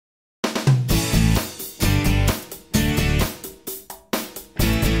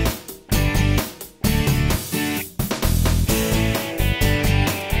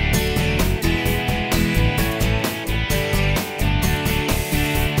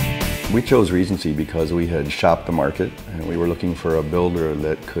We chose Regency because we had shopped the market and we were looking for a builder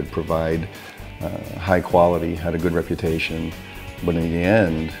that could provide high quality, had a good reputation, but in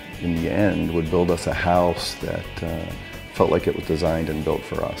the end would build us a house that felt like it was designed and built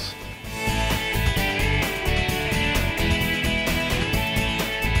for us.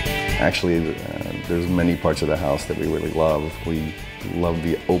 Actually, there's many parts of the house that we really love. We love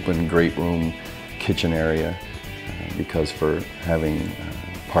the open great room kitchen area because for having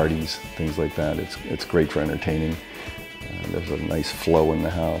parties, things like that, it's great for entertaining. There's a nice flow in the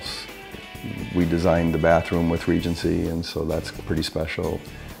house. We designed the bathroom with Regency, and so that's pretty special.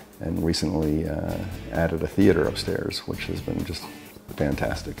 And recently added a theater upstairs, which has been just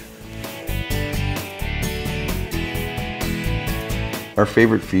fantastic. Our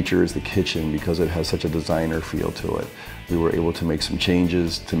favorite feature is the kitchen because it has such a designer feel to it. We were able to make some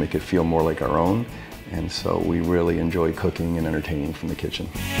changes to make it feel more like our own, and so we really enjoy cooking and entertaining from the kitchen.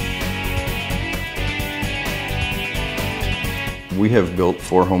 We have built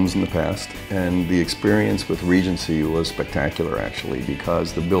 4 homes in the past, and the experience with Regency was spectacular actually,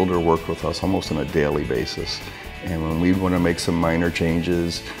 because the builder worked with us almost on a daily basis. And when we'd want to make some minor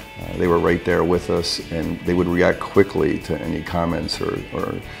changes, they were right there with us, and they would react quickly to any comments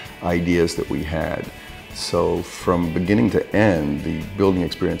or ideas that we had. So from beginning to end, the building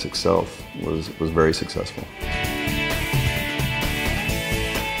experience itself was very successful.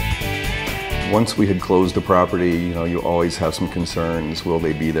 Once we had closed the property, you always have some concerns. Will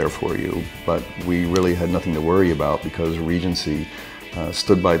they be there for you? But we really had nothing to worry about because Regency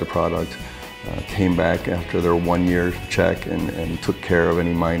stood by the product, came back after their 1-year check and took care of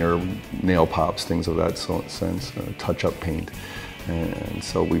any minor nail pops, things of that sense, touch-up paint. And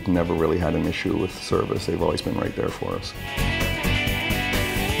so we've never really had an issue with service. They've always been right there for us.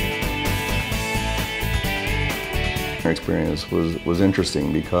 Our experience was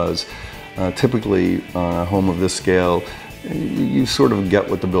interesting because typically on a home of this scale, you sort of get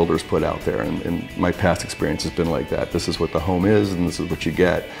what the builders put out there, and my past experience has been like that. This is what the home is and this is what you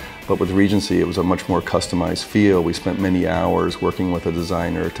get. But with Regency, it was a much more customized feel. We spent many hours working with a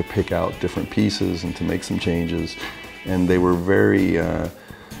designer to pick out different pieces and to make some changes. And they were very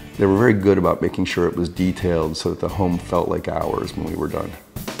good about making sure it was detailed so that the home felt like ours when we were done.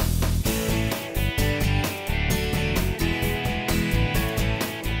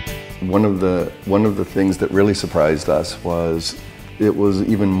 One of the things that really surprised us was it was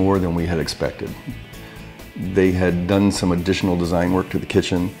even more than we had expected. They had done some additional design work to the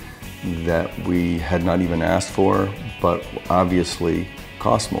kitchen that we had not even asked for, but obviously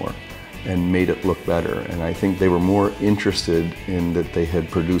cost more and made it look better. And I think they were more interested in that they had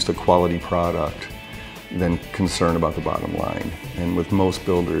produced a quality product than concerned about the bottom line. And with most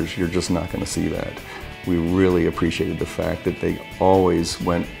builders, you're just not going to see that. We really appreciated the fact that they always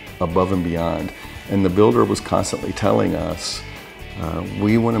went above and beyond. And the builder was constantly telling us,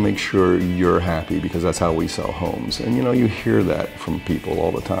 we want to make sure you're happy because that's how we sell homes. And you hear that from people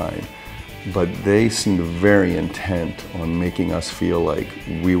all the time. But they seemed very intent on making us feel like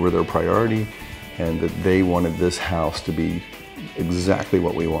we were their priority and that they wanted this house to be exactly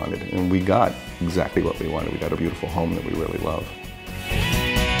what we wanted. And we got exactly what we wanted. We got a beautiful home that we really love.